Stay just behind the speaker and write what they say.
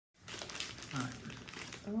Alright.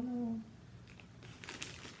 I don't know.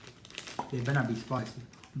 It better not be spicy.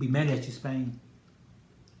 I'll be mad at you, Spain.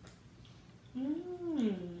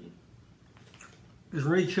 Mmm. It's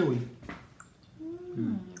really chewy.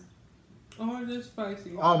 Mmm. Oh, it is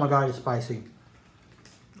spicy. Oh my god, it's spicy.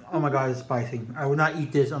 Oh my god, it's spicy. I will not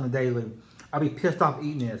eat this on a daily. I'll be pissed off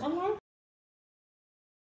eating this.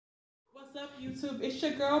 What's up, YouTube? It's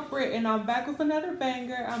your girl, Britt, and I'm back with another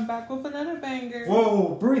banger.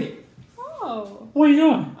 Whoa, Britt. Oh. What are you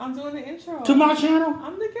doing? I'm doing the intro. To my channel?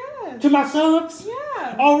 I'm the guest. To my subs?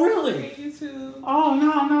 Yeah. Oh, really? Hey, YouTube.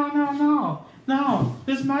 Oh, no.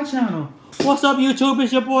 This is my channel. What's up, YouTube?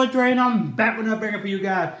 It's your boy Dre, and I'm back with another banger for you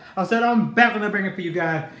guys. I said I'm back with another banger for you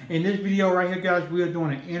guys. In this video right here, guys, we are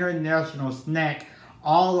doing an international snack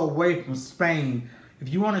all the way from Spain. If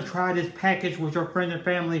you want to try this package with your friends and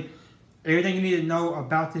family, everything you need to know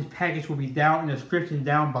about this package will be down in the description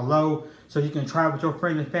down below, so you can try it with your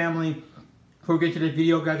friends and family. Before we get to this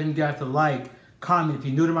video, guys, I need you guys to like, comment. If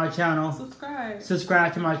you're new to my channel,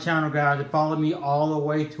 subscribe to my channel, guys, and follow me all the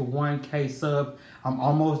way to 1K sub. I'm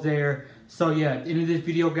almost there. So yeah, at the end of this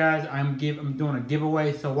video, guys, I'm doing a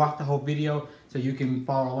giveaway. So watch the whole video so you can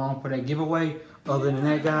follow along for that giveaway. Other than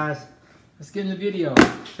that, guys, let's get in the video,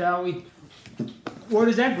 shall we? What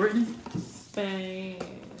is that, Brittany? Spain.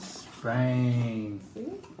 See?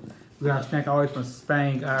 We got a snack all the way from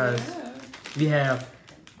Spain, guys. Yeah. We have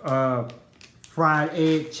fried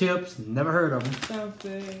egg chips. Never heard of them. Sounds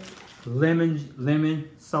good. Lemon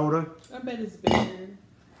soda. I bet it's bigger.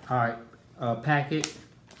 All right, packet.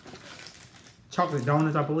 Chocolate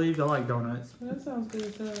donuts, I believe. I like donuts. That sounds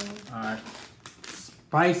good too. All right.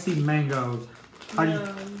 Spicy mangoes.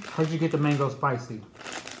 How'd you get the mango spicy?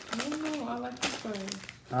 I don't know. I like this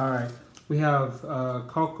one. All right. We have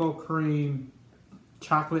cocoa cream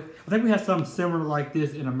chocolate. I think we have something similar like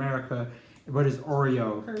this in America, but it's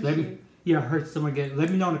Oreo. Hershey. Someone get.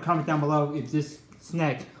 Let me know in the comments down below if this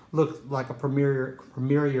snack looks like a familiar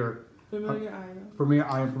item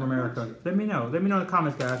from America. Let me know. Let me know in the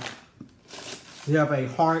comments, guys. We have a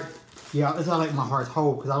heart. Yeah, that's how I like my hearts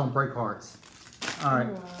whole because I don't break hearts. All right.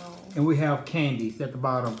 Oh, wow. And we have candies at the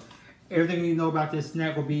bottom. Everything you know about this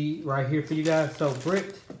snack will be right here for you guys. So,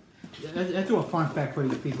 Britt, let's do a fun fact for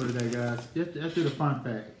these people today, guys. Let's do the fun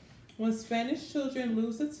fact. When Spanish children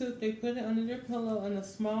lose a tooth, they put it under their pillow, and a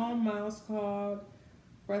small mouse called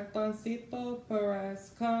Ratoncito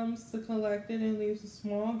Perez comes to collect it and leaves a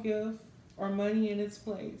small gift or money in its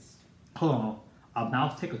place. Hold on. A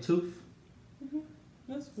mouse take a tooth?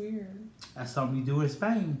 That's weird. That's something you do in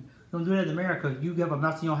Spain. You don't do that in America. You have a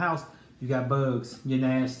mouse in your house, you got bugs. You're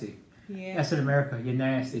nasty. Yeah. That's in America. You're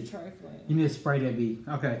nasty. It's trifling. You need to spray that bee.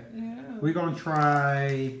 Okay. Yeah. We're going to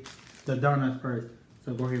try the donuts first.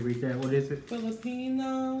 So go ahead and read that. What is it?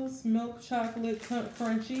 Filipinos milk chocolate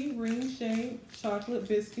crunchy ring shaped chocolate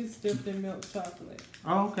biscuits dipped in milk chocolate.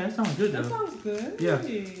 Oh, okay. That sounds good though. That sounds good. Yeah.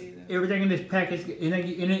 Everything in this package,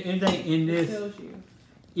 anything in this. It tells you.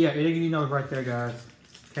 Yeah, everything you know is right there, guys.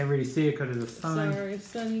 Can't really see it because of the sun. Sorry,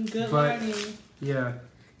 sunny, good but, lighting. Yeah.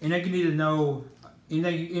 Anything you need to know,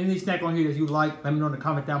 any snack on here that you like, let me know in the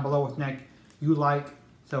comment down below what snack you like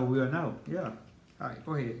so we'll know. Yeah. All right,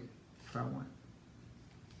 go ahead. Try one.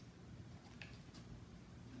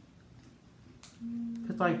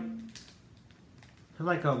 It's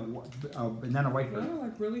like a banana wafer. They're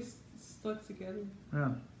like really stuck together.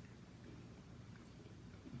 Yeah.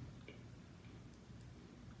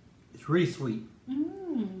 It's really sweet.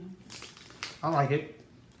 Mmm. I like it.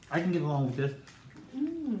 I can get along with this.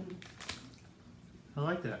 Mmm. I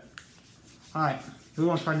like that. All right, who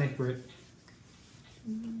wants to try next, Britt?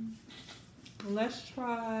 Let's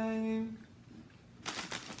try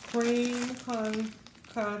cream con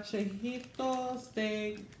cachejitos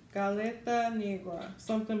de galeta negra.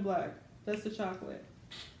 Something black. That's the chocolate.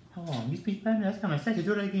 Hold on, you speak Spanish? That's kind of sexy.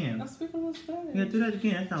 Do that again. I speak a little Spanish. Yeah, do that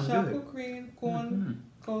again. That sounds good. Chocolate cream con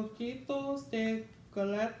coquitos de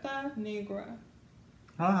galeta negra.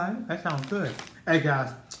 Alright, that sounds good. Hey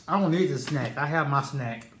guys, I don't need this snack. I have my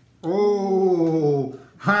snack. Oh,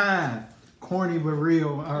 hi. Corny but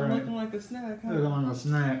real. Alright. Looking like a snack, huh? Looking like a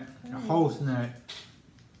snack. A whole snack.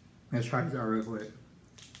 Let's try this out real quick.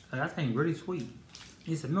 That thing really sweet.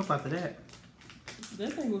 Need some milk after that.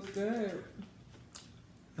 That thing was good.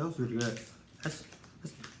 That was really good. Let's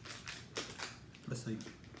see.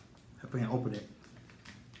 If we can open it.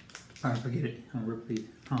 Alright, forget it. I'm gonna rip it.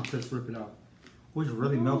 Just rip it off. Oh, it's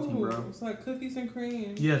really melting, bro. It's like cookies and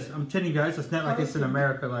cream. Yes, I'm telling you guys, it's a snack like this in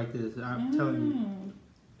America like this. I'm telling you.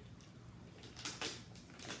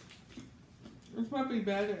 This might be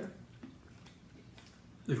better.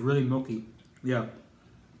 It's really milky. Yeah.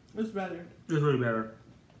 It's better. It's really better.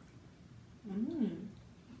 Mm.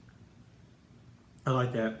 I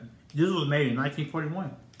like that. This was made in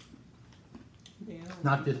 1941. Yeah.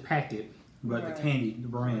 Not this packet, but Right. the candy, the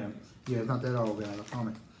brand. Yeah, it's not that old, guys. I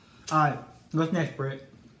promise. All right, what's next, Brett?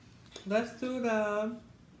 Let's do the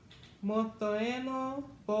Moreno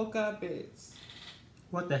Boca Bits.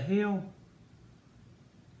 What the hell?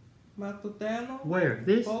 Matutano Where?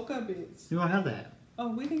 This? Boca Bits. You don't have that. Oh,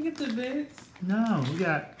 we can get the bits? No, we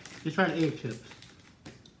got. Just try the egg chips.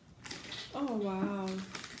 Oh, wow.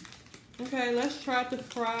 Okay, let's try the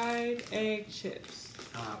fried egg chips.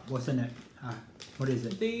 What's in it? What is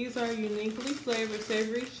it? These are uniquely flavored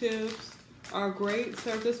savory chips, are great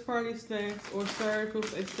served as party snacks or served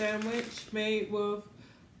with a sandwich made with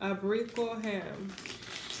abrico ham.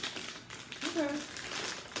 Okay.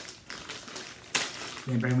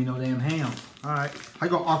 Didn't bring me no damn ham. Alright. How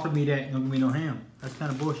you gonna offer me that and don't give me no ham? That's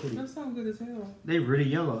kind of bullshit. That sounds good as hell. They really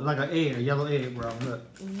yellow. Like an egg, a yellow egg, bro. Look.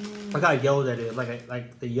 Look how yellow that is.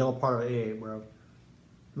 Like the yellow part of the egg, bro.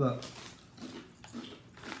 Look.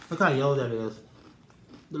 Look how yellow that is.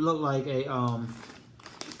 It look like a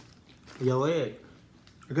yellow egg.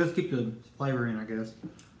 I guess keep the flavor in, I guess.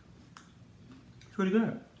 It's pretty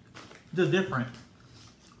good. It's just different.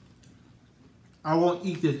 I won't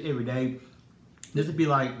eat this every day. This would be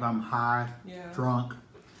like if I'm high, drunk.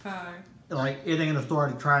 Hi. Like anything in the store,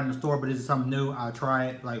 I try it in the store, but this is something new. I'll try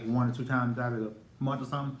it like 1 or 2 times out of the month or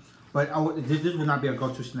something. But this would not be a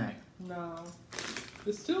go-to snack. No.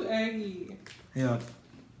 It's too eggy. Yeah.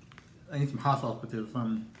 I need some hot sauce with this or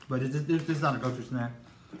something. But this is not a go-to snack.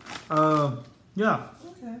 Yeah.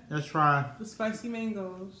 Okay. Let's try The spicy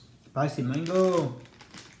mangoes. spicy mango.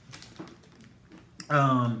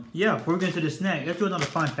 Yeah, before we get into the snack, let's do another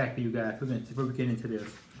fun fact for you guys. Before we get into this.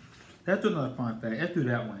 Let's do another fun fact. Let's do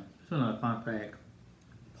that one. Let's do another fun fact.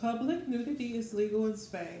 Public nudity is legal in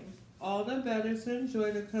Spain. All the better to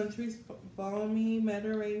enjoy the country's balmy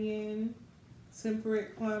Mediterranean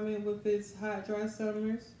temperate climate with its hot, dry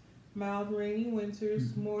summers, mild, rainy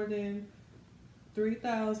winters, more than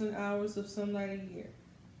 3,000 hours of sunlight a year.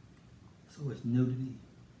 So it's nudity.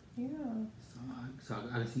 Yeah. So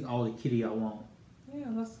I can see all the kitty I want. Yeah,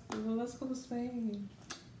 let's go to Spain.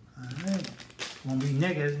 Alright. Won't be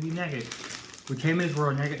naked, let's be naked. We came in this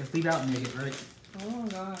world naked, let's leave out naked, right? Oh my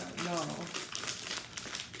God, no.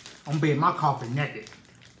 I'm gonna be in my coffin naked.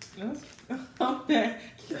 That's okay.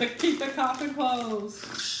 Keep the coffin closed.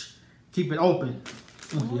 Keep it open.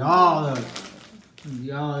 I want to see all of it.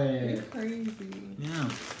 Y'all You're there. crazy. Yeah.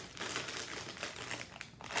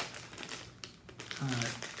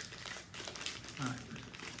 Alright. Alright.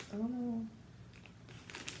 I don't know.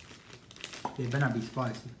 They better not be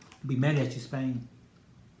spicy. I'll be mad at you, Spain.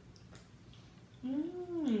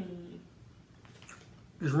 Mmm.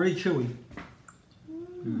 It's really chewy.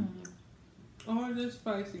 Mmm. Oh, it is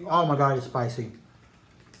spicy. Oh my God, it's spicy.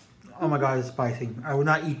 Oh my God, it's spicy. I will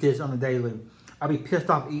not eat this on a daily. I'll be pissed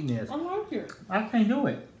off eating this. I like it. I can't do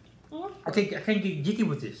it. I can't get jiggy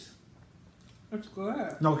with this. It's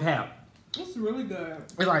good. No cap. It's really good.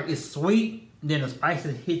 It's like, it's sweet, then the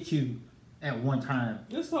spices hit you at one time.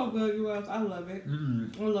 It's so good, you guys. I love it.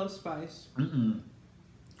 Mm-mm. I love spice. Mm-mm.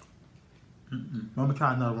 Mm-mm. I'm gonna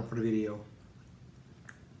try another one for the video.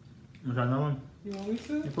 You try another one? You want me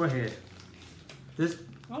to? Yeah, go ahead. This,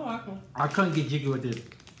 I like them. I couldn't get jiggy with this.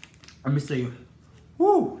 Let me see.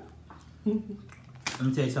 Woo! Let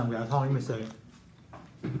me tell you something, guys. Hold on, give me a second.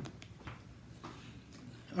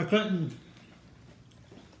 I couldn't.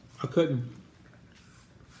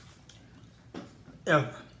 If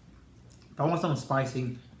I want something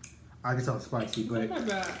spicy, I get something spicy, but It's not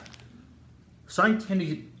bad.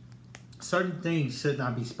 certain things should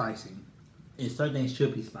not be spicy, and certain things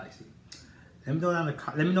should be spicy. Let me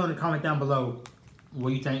know in the comment down below what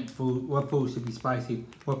you think what food should be spicy,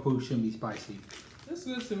 what food shouldn't be spicy. It's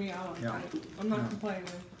good to me. I like Yeah. it. I'm not complaining.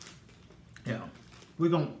 Yeah, we're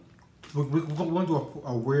gonna do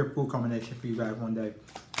a weird food combination for you guys one day.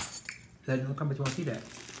 Let me know in the comments you want to see that.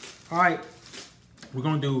 All right, we're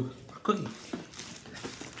gonna do a cookie.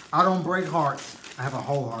 I don't break hearts. I have a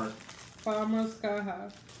whole heart. Farmer Sky High.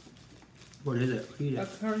 What is it? What is A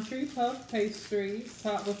it? country puff pastry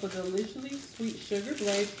topped with a deliciously sweet sugar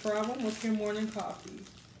glaze. Try one with your morning coffee.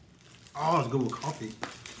 Oh, it's good with coffee.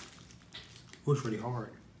 Oh, it's really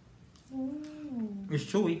hard. It's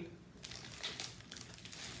chewy.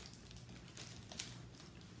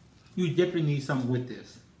 You definitely need something with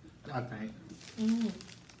this, I think.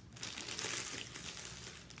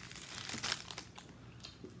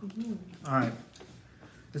 All right,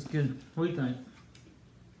 it's good. What do you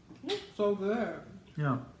think? So good.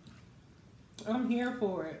 Yeah, I'm here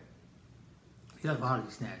for it. he has a lot of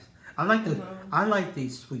these snacks. I like the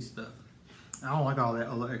sweet stuff. I don't like all that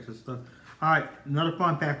other extra stuff. Alright, another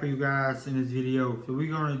fun fact for you guys in this video. So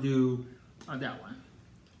we're going to do that one.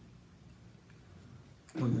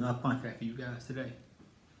 Another fun fact for you guys today.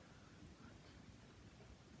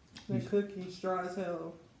 The cookie's dry as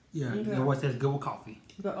hell. Yeah, Okay. you know what says good with coffee?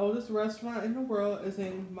 The oldest restaurant in the world is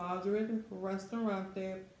in Madrid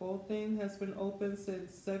Restaurante. Bolton has been open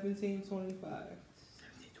since 1725.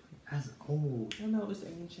 That's old. I know it's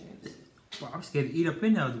ancient. Well, I'm scared to eat up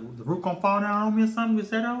in there. The roof gonna fall down on me or something? Is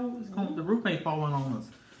that old? The roof ain't falling on us.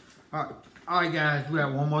 Alright guys, we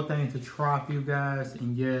got one more thing to try for you guys,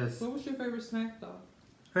 and yes. What was your favorite snack though?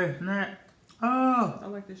 Hey, snack. I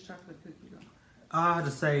like this chocolate cookie though. I have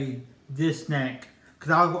to say this snack,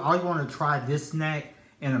 because I always want to try this snack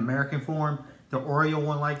in American form. The Oreo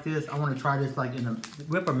one like this. I want to try this like in a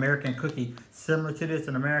whip American cookie similar to this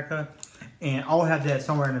in America. And I'll have that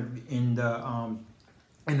somewhere in the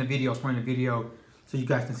video, somewhere in the video, so you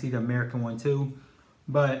guys can see the American one too.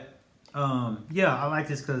 But yeah, I like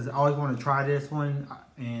this because I always want to try this one,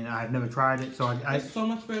 and I've never tried it. So it's so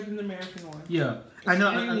much better than the American one. Yeah, I know.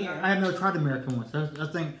 I have never tried the American one, so I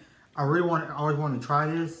think I always want to try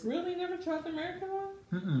this. Really, never tried the American one?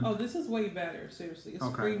 Mm-mm. Oh, this is way better. Seriously, it's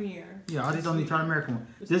premier. Yeah, I just only try the American one.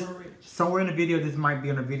 It's This more rich. somewhere in the video. This might be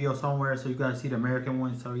in a video somewhere, so you guys see the American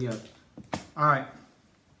one. So yeah. All right.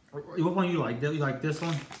 What one you like? You like this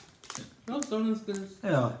one? Those donuts good as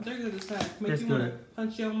they're good as heck. Make That's you want to good.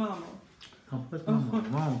 punch your mama. Oh, that's mama.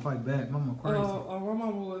 Mama fight back. Mama crazy. Oh, my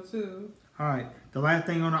mama would too. All right. The last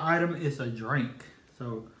thing on the item is a drink.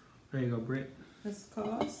 So there you go, Britt. It's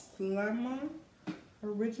called Lemon.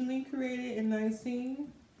 Originally created in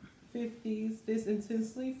 1950s, this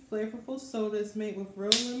intensely flavorful soda is made with real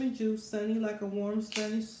lemon juice, sunny like a warm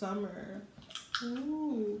Spanish summer.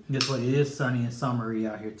 Ooh. Guess what? It is sunny and summery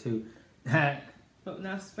out here too. But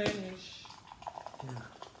not Spanish. Yeah.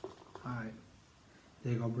 All right.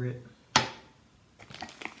 There you go, Britt.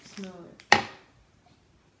 Smell it.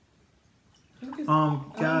 I Guys.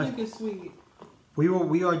 don't think it's sweet.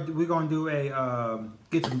 We're gonna do a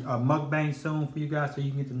get some mukbang soon for you guys, so you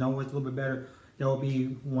can get to know us a little bit better. There will be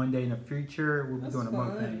one day in the future we'll be doing a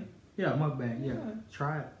mukbang. Yeah, mukbang. Yeah,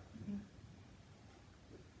 try it.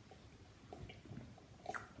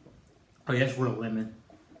 Oh, yeah, that's real lemon.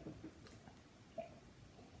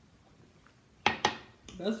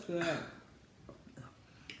 That's good.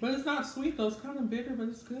 But it's not sweet though. It's kind of bitter, but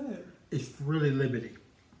it's good. It's really lemony.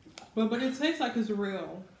 But it tastes like it's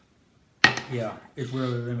real. Yeah, it's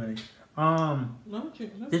really lemony.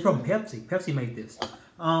 It's from Pepsi. Pepsi made this.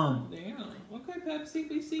 Damn. Okay, Pepsi,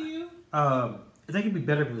 we see you. I think it'd be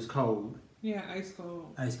better if it was cold. Yeah, ice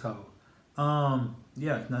cold. Ice cold.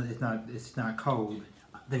 Yeah, it's not cold.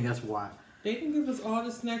 I think that's why. They can give us all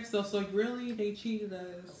the snacks though, so really they cheated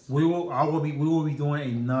us. We will be doing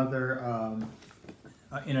another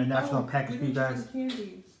international package for you guys.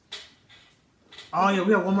 Candies. Oh yeah,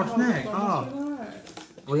 we have one more snack. Oh,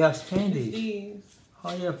 we have candies. These.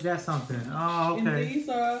 Oh yeah, that's something. Oh okay. And these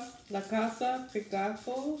are La Casa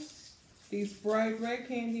Pegatos. These bright red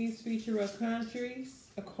candies feature a crunchy,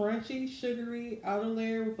 sugary outer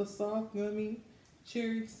layer with a soft, gummy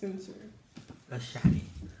cherry center. That's shiny.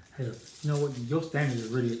 Hey, you know what? Your Spanish is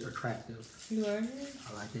really attractive. You like it?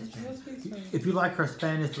 I like that Spanish. If you like her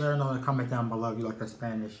Spanish, let her know in the comment down below if you like her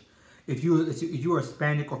Spanish. If you are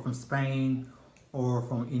Hispanic or from Spain or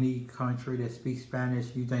from any country that speaks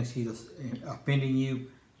Spanish, you think she's offending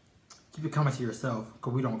you, keep your comments to yourself,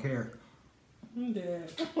 because we don't care. I'm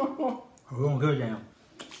dead. We're gonna go down.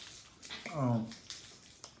 Oh,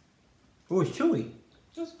 it's chewy.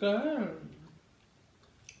 That's good.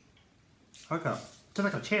 Okay. It's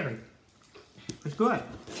like a cherry. It's good.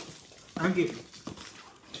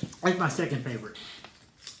 That's my second favorite.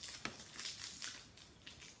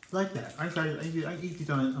 I like that. I eat these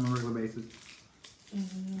on a regular basis.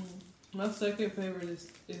 My second favorite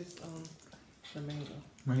is the mango.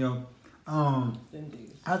 Mango.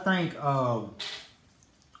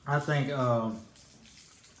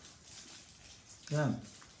 Yeah.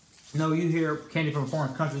 No, you hear candy from a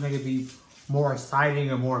foreign country, think it'd be more exciting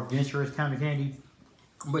or more adventurous kind of candy.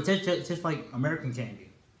 But it's just like American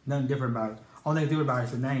candy. Nothing different about it. Only thing different about it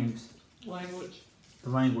is the names. Language.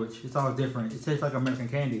 The language. It's all different. It tastes like American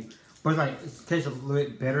candy. But it tastes a little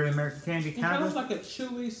bit better than American candy, kind of. It sounds like a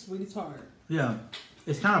chewy, sweet tart. Yeah.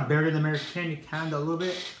 It's kind of better than American candy, kind of a little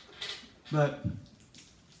bit. But,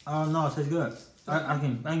 I don't know, it tastes good. I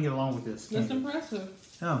can get along with this. That's impressive.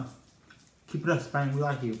 Yeah. Keep it up, Spain. We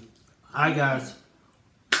like you. Alright, guys.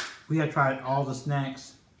 We have tried all the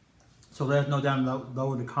snacks. So let us know down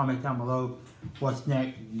below in the comment down below what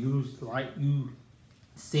snack you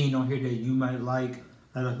seen on here that you might like.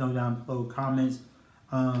 Let us know down below comments.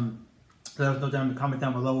 Let us know down in the comment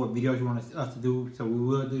down below what videos you want us to do. So we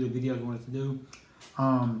will do the videos you want us to do.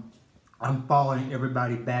 I'm following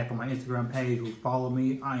everybody back on my Instagram page who follow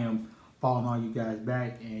me. I am following all you guys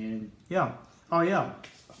back. And yeah. Oh yeah.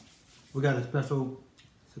 We got a special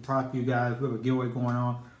surprise for you guys. We have a giveaway going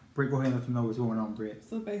on. Britt, go ahead and let them know what's going on, Britt.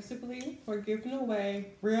 So basically, we're giving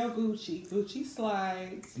away real Gucci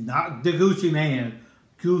slides. Not the Gucci man.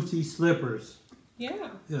 Gucci slippers. Yeah.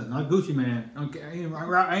 Yeah, not Gucci man. Okay,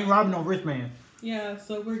 I ain't robbing no rich man. Yeah,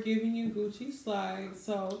 so we're giving you Gucci slides.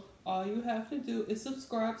 So all you have to do is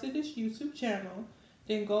subscribe to this YouTube channel.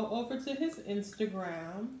 Then go over to his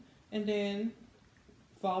Instagram. And then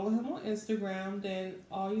follow him on Instagram. Then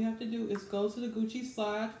all you have to do is go to the Gucci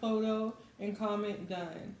slide photo and comment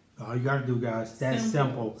done. All you gotta do, guys. That's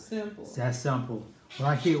simple. Simple. That's simple. When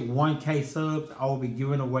I hit 1K subs, I will be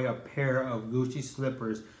giving away a pair of Gucci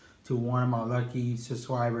slippers to one of my lucky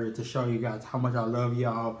subscribers to show you guys how much I love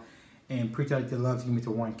y'all and appreciate the love to give me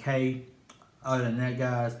to 1K. Other than that,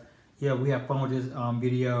 guys, yeah, we have fun with this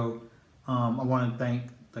video. I want to thank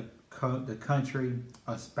the country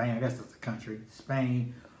of Spain. I guess it's the country,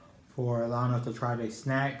 Spain, for allowing us to try their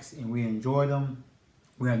snacks, and we enjoy them.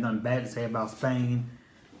 We have nothing bad to say about Spain,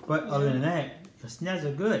 but other than that, the snacks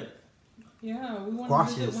are good. Yeah, we want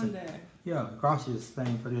to visit one day. Yeah, gracias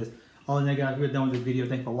Spain for this. Other than that, guys, we're done with this video.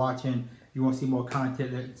 Thanks for watching. If you want to see more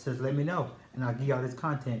content, let me know, and I'll give y'all this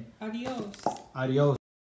content. Adios. Adios.